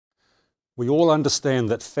We all understand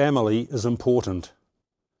that family is important.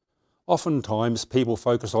 Oftentimes people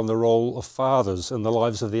focus on the role of fathers in the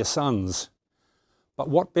lives of their sons. But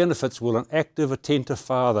what benefits will an active, attentive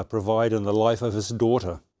father provide in the life of his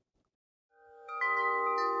daughter?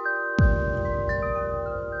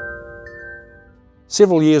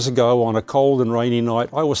 Several years ago, on a cold and rainy night,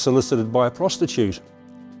 I was solicited by a prostitute.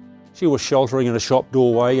 She was sheltering in a shop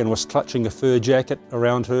doorway and was clutching a fur jacket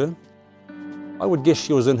around her. I would guess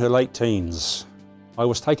she was in her late teens. I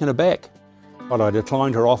was taken aback, but I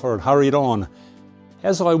declined her offer and hurried on.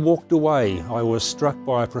 As I walked away, I was struck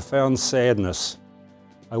by a profound sadness.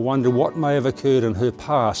 I wondered what may have occurred in her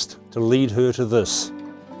past to lead her to this.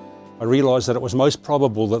 I realised that it was most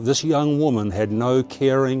probable that this young woman had no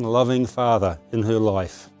caring, loving father in her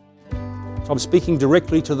life. So I'm speaking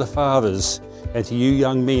directly to the fathers and to you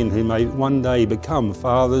young men who may one day become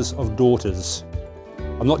fathers of daughters.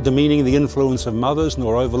 I'm not demeaning the influence of mothers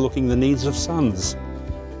nor overlooking the needs of sons,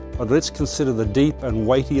 but let's consider the deep and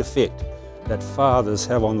weighty effect that fathers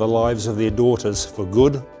have on the lives of their daughters, for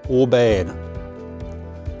good or bad.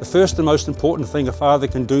 The first and most important thing a father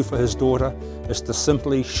can do for his daughter is to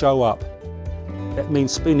simply show up. That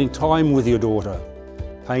means spending time with your daughter,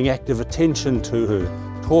 paying active attention to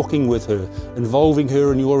her, talking with her, involving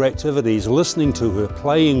her in your activities, listening to her,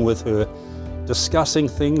 playing with her, discussing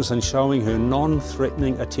things and showing her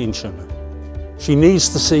non-threatening attention. She needs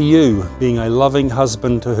to see you being a loving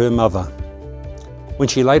husband to her mother. When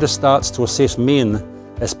she later starts to assess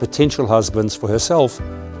men as potential husbands for herself,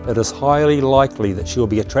 it is highly likely that she will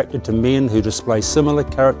be attracted to men who display similar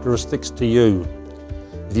characteristics to you.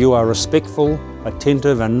 If you are respectful,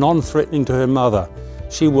 attentive and non-threatening to her mother,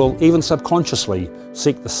 she will, even subconsciously,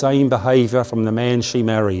 seek the same behaviour from the man she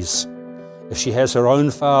marries. If she has her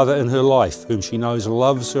own father in her life, whom she knows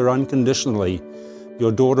loves her unconditionally,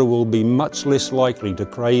 your daughter will be much less likely to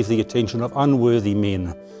crave the attention of unworthy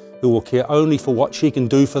men, who will care only for what she can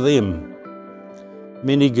do for them.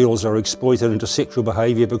 Many girls are exploited into sexual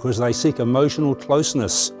behaviour because they seek emotional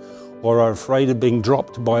closeness or are afraid of being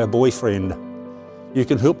dropped by a boyfriend. You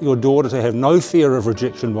can help your daughter to have no fear of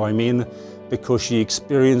rejection by men because she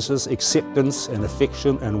experiences acceptance and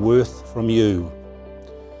affection and worth from you.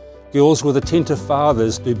 Girls with attentive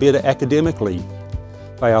fathers do better academically.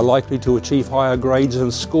 They are likely to achieve higher grades in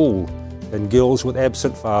school than girls with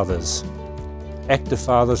absent fathers. Active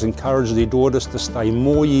fathers encourage their daughters to stay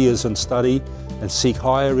more years in study and seek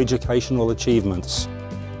higher educational achievements.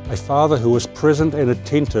 A father who is present and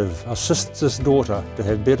attentive assists his daughter to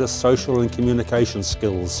have better social and communication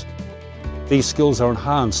skills. These skills are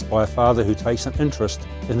enhanced by a father who takes an interest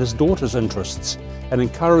in his daughter's interests and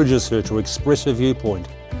encourages her to express her viewpoint.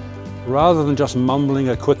 Rather than just mumbling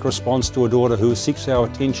a quick response to a daughter who seeks our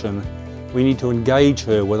attention, we need to engage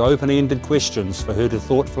her with open-ended questions for her to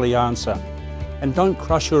thoughtfully answer. And don't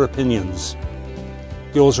crush her opinions.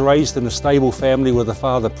 Girls raised in a stable family with a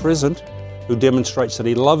father present, who demonstrates that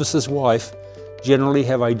he loves his wife, generally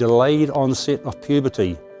have a delayed onset of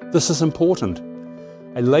puberty. This is important.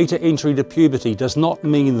 A later entry to puberty does not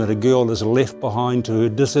mean that a girl is left behind to her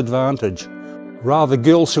disadvantage. Rather,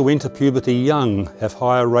 girls who enter puberty young have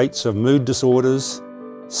higher rates of mood disorders,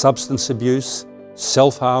 substance abuse,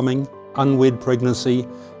 self-harming, unwed pregnancy,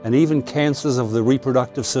 and even cancers of the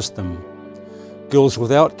reproductive system. Girls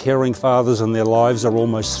without caring fathers in their lives are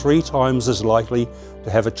almost 3 times as likely to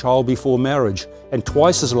have a child before marriage and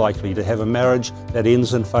twice as likely to have a marriage that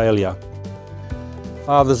ends in failure.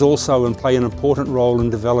 Fathers also play an important role in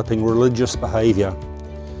developing religious behaviour.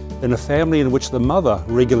 In a family in which the mother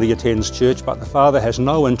regularly attends church but the father has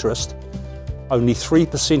no interest, only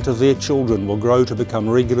 3% of their children will grow to become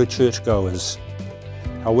regular churchgoers.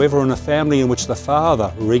 However, in a family in which the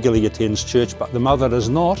father regularly attends church but the mother does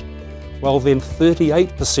not, well then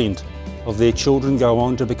 38% of their children go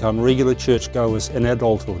on to become regular churchgoers in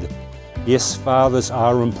adulthood. Yes, fathers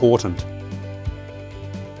are important.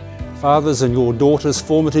 Fathers, in your daughter's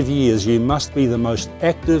formative years, you must be the most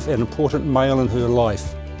active and important male in her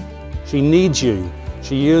life. She needs you.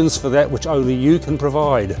 She yearns for that which only you can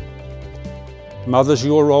provide. Mothers,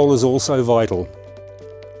 your role is also vital.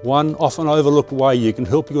 One often overlooked way you can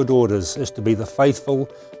help your daughters is to be the faithful,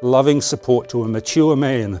 loving support to a mature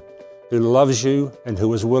man who loves you and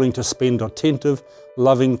who is willing to spend attentive,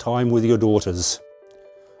 loving time with your daughters.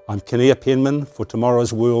 I'm Kinnear Penman for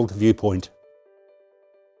Tomorrow's World Viewpoint.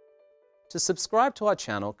 To subscribe to our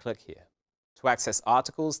channel, click here. To access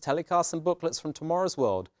articles, telecasts and booklets from Tomorrow's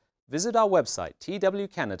World, visit our website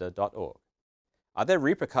twcanada.org. Are there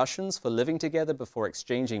repercussions for living together before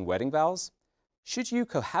exchanging wedding vows? Should you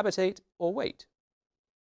cohabitate or wait?